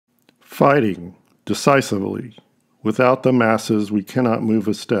Fighting, decisively. Without the masses, we cannot move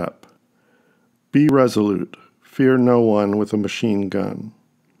a step. Be resolute. Fear no one with a machine gun.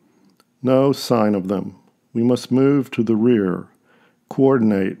 No sign of them. We must move to the rear,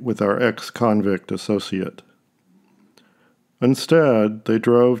 coordinate with our ex-convict associate. Instead, they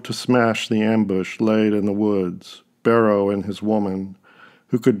drove to smash the ambush laid in the woods, Barrow and his woman,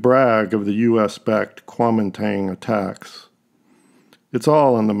 who could brag of the U.S.-backed Kuomintang attacks. It's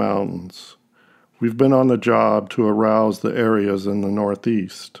all in the mountains. We've been on the job to arouse the areas in the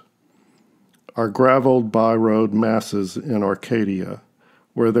northeast. Our graveled by-road masses in Arcadia,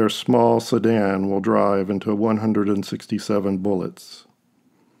 where their small sedan will drive into 167 bullets.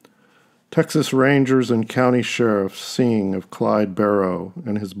 Texas Rangers and county sheriffs sing of Clyde Barrow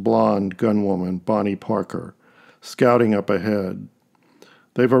and his blonde gunwoman, Bonnie Parker, scouting up ahead.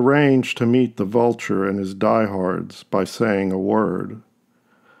 They've arranged to meet the Vulture and his diehards by saying a word.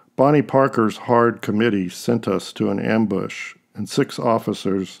 Bonnie Parker's hard committee sent us to an ambush, and 6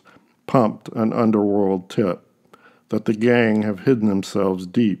 officers pumped an underworld tip that the gang have hidden themselves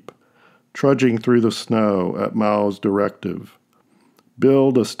deep, trudging through the snow at Mowed's directive.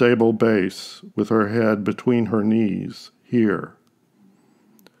 Build a stable base with her head between her knees, here.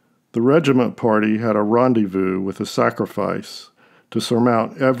 The regiment party had a rendezvous with a sacrifice to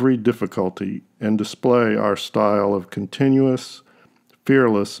surmount every difficulty and display our style of continuous,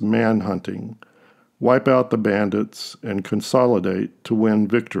 fearless manhunting, wipe out the bandits, and consolidate to win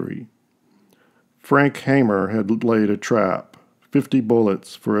victory. Frank Hamer had laid a trap, 50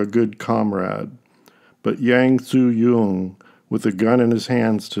 bullets for a good comrade, but Yang Tzu-yung, with a gun in his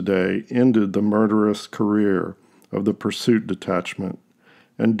hands today, ended the murderous career of the pursuit detachment,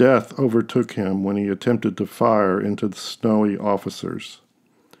 and death overtook him when he attempted to fire into the snowy officers.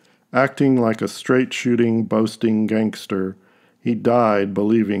 Acting like a straight-shooting, boasting gangster, he died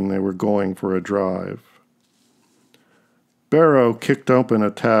believing they were going for a drive. Barrow kicked open a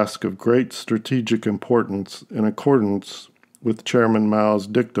task of great strategic importance in accordance with Chairman Mao's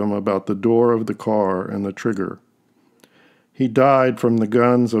dictum about the door of the car and the trigger. He died from the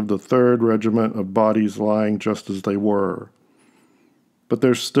guns of the 3rd Regiment of bodies lying just as they were. But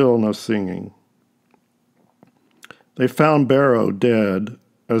there's still no singing. They found Barrow dead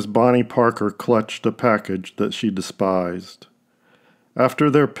as Bonnie Parker clutched a package that she despised. After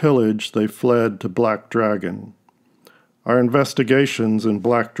their pillage, they fled to Black Dragon. Our investigations in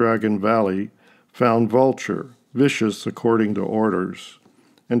Black Dragon Valley found Vulture, vicious according to orders,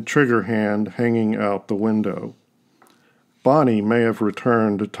 and Triggerhand hanging out the window. Bonnie may have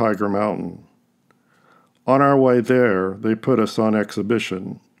returned to Tiger Mountain. On our way there, they put us on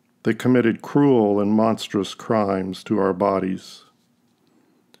exhibition. They committed cruel and monstrous crimes to our bodies.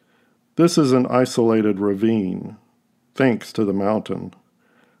 This is an isolated ravine, thanks to the mountain.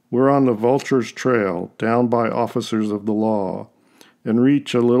 We're on the Vulture's trail, down by officers of the law, and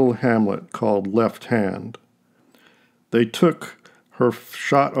reach a little hamlet called Left Hand. They took her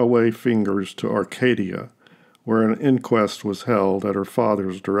shot-away fingers to Arcadia, where an inquest was held at her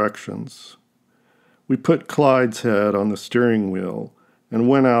father's directions. We put Clyde's head on the steering wheel and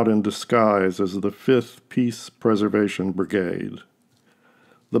went out in disguise as the 5th Peace Preservation Brigade.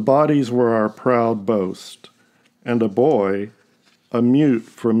 The bodies were our proud boast, and a boy, a mute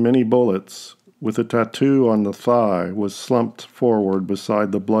from many bullets, with a tattoo on the thigh, was slumped forward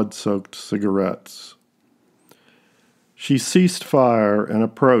beside the blood-soaked cigarettes. She ceased fire and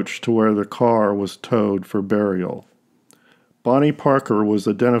approached to where the car was towed for burial. Bonnie Parker was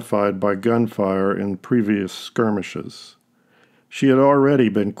identified by gunfire in previous skirmishes. She had already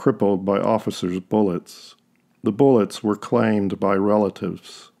been crippled by officers' bullets. The bullets were claimed by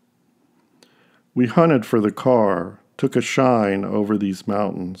relatives. We hunted for the car, took a shine over these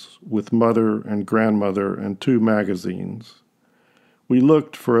mountains, with mother and grandmother and 2 magazines. We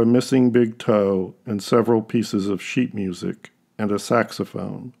looked for a missing big toe and several pieces of sheet music and a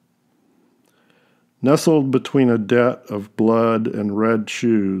saxophone. Nestled between a debt of blood and red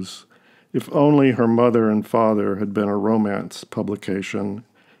shoes, if only her mother and father had been a romance publication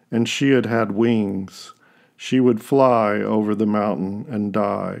and she had had wings, she would fly over the mountain and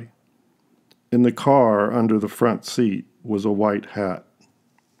die. In the car under the front seat was a white hat.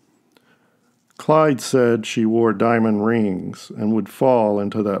 Clyde said she wore diamond rings and would fall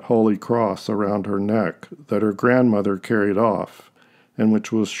into that holy cross around her neck that her grandmother carried off and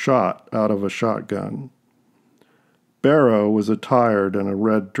which was shot out of a shotgun. Barrow was attired in a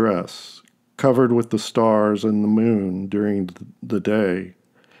red dress, covered with the stars and the moon during the day,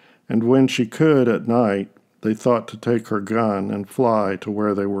 and when she could at night, they thought to take her gun and fly to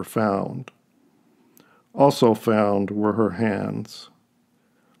where they were found. Also found were her hands.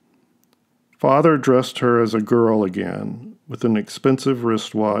 Father dressed her as a girl again, with an expensive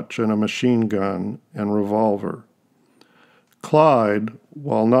wristwatch and a machine gun and revolver. Clyde,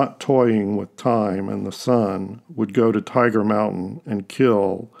 while not toying with time and the sun, would go to Tiger Mountain and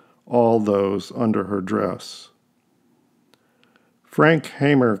kill all those under her dress. Frank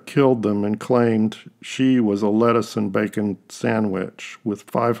Hamer killed them and claimed she was a lettuce and bacon sandwich with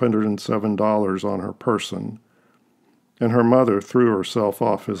 $507 on her person, and her mother threw herself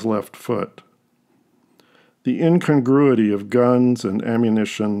off his left foot. The incongruity of guns and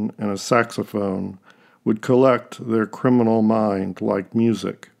ammunition and a saxophone would collect their criminal mind like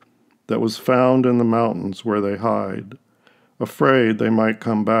music that was found in the mountains where they hide, afraid they might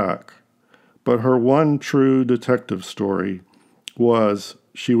come back. But her one true detective story was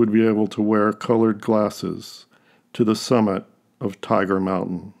she would be able to wear colored glasses to the summit of Tiger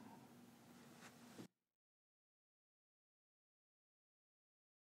Mountain.